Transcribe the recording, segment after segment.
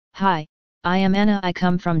Hi, I am Anna. I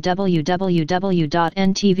come from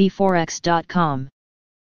www.ntvforex.com.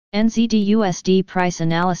 NZD USD Price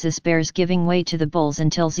Analysis Bears giving way to the bulls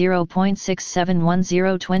until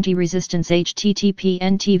 0.671020 resistance. http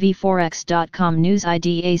ntvforex.com News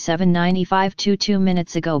ID A79522 2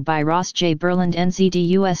 minutes ago by Ross J. Berland.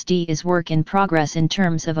 NZD USD is work in progress in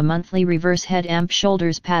terms of a monthly reverse head amp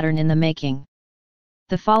shoulders pattern in the making.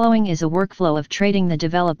 The following is a workflow of trading the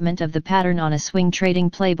development of the pattern on a swing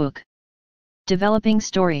trading playbook. Developing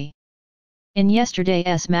story. In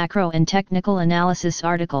yesterday's macro and technical analysis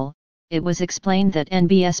article, it was explained that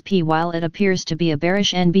NBSP, while it appears to be a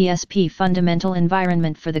bearish NBSP fundamental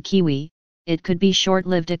environment for the Kiwi, it could be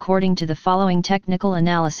short-lived according to the following technical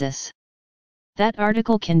analysis. That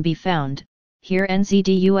article can be found here.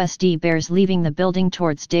 NZD USD bears leaving the building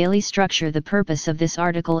towards daily structure. The purpose of this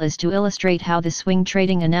article is to illustrate how the swing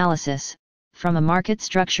trading analysis, from a market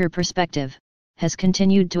structure perspective, has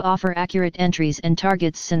continued to offer accurate entries and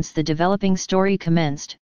targets since the developing story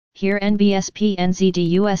commenced. Here NBSP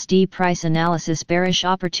NZD USD price analysis bearish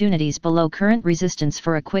opportunities below current resistance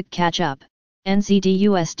for a quick catch-up. NZD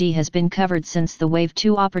USD has been covered since the Wave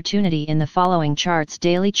 2 opportunity in the following charts.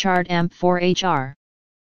 Daily chart AMP4HR.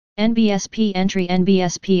 NBSP entry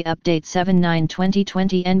NBSP update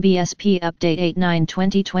 7/9/2020 NBSP update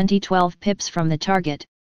 8/9/2020 12 pips from the target,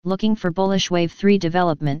 looking for bullish Wave 3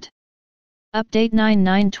 development. Update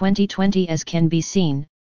 9/9/2020 As can be seen,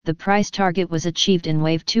 the price target was achieved in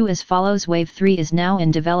Wave 2 as follows. Wave 3 is now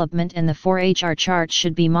in development and the 4HR chart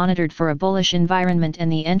should be monitored for a bullish environment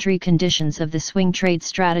and the entry conditions of the swing trade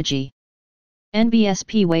strategy.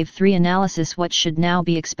 NBSP Wave 3 analysis. What should now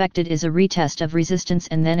be expected is a retest of resistance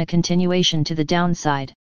and then a continuation to the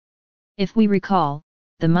downside. If we recall,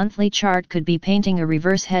 the monthly chart could be painting a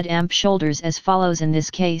reverse head amp shoulders as follows in this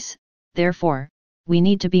case. Therefore, we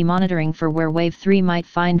need to be monitoring for where Wave 3 might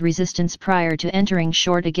find resistance prior to entering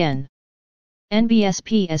short again.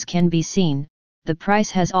 NBSP As can be seen, the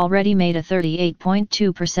price has already made a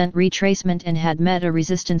 38.2% retracement and had met a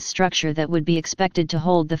resistance structure that would be expected to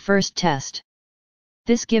hold the first test.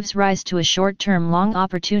 This gives rise to a short-term long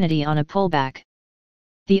opportunity on a pullback.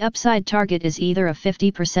 The upside target is either a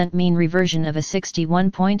 50% mean reversion of a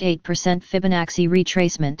 61.8% Fibonacci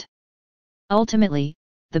retracement. Ultimately,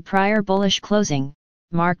 the prior bullish closing,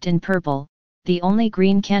 marked in purple, the only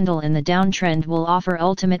green candle in the downtrend, will offer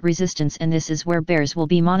ultimate resistance, and this is where bears will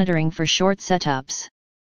be monitoring for short setups.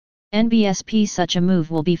 NBSP Such a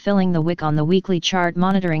move will be filling the wick on the weekly chart,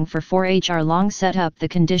 monitoring for 4HR long setup. The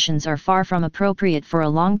conditions are far from appropriate for a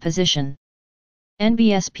long position.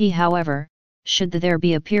 NBSP However, should there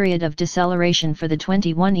be a period of deceleration for the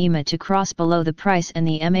 21 EMA to cross below the price and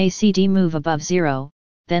the MACD move above zero,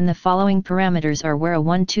 then the following parameters are where a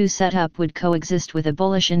 1-2 setup would coexist with a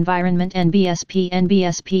bullish environment. NBSP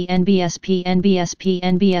NBSP NBSP NBSP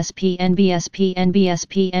NBSP NBSP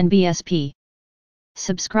NBSP NBSP.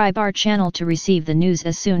 Subscribe our channel to receive the news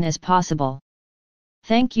as soon as possible.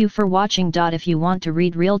 Thank you for watching. If you want to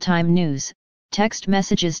read real-time news, text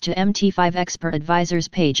messages to MT5 Expert Advisors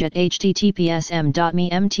page at https://m.me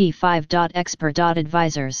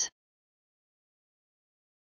mt5.expert.advisors.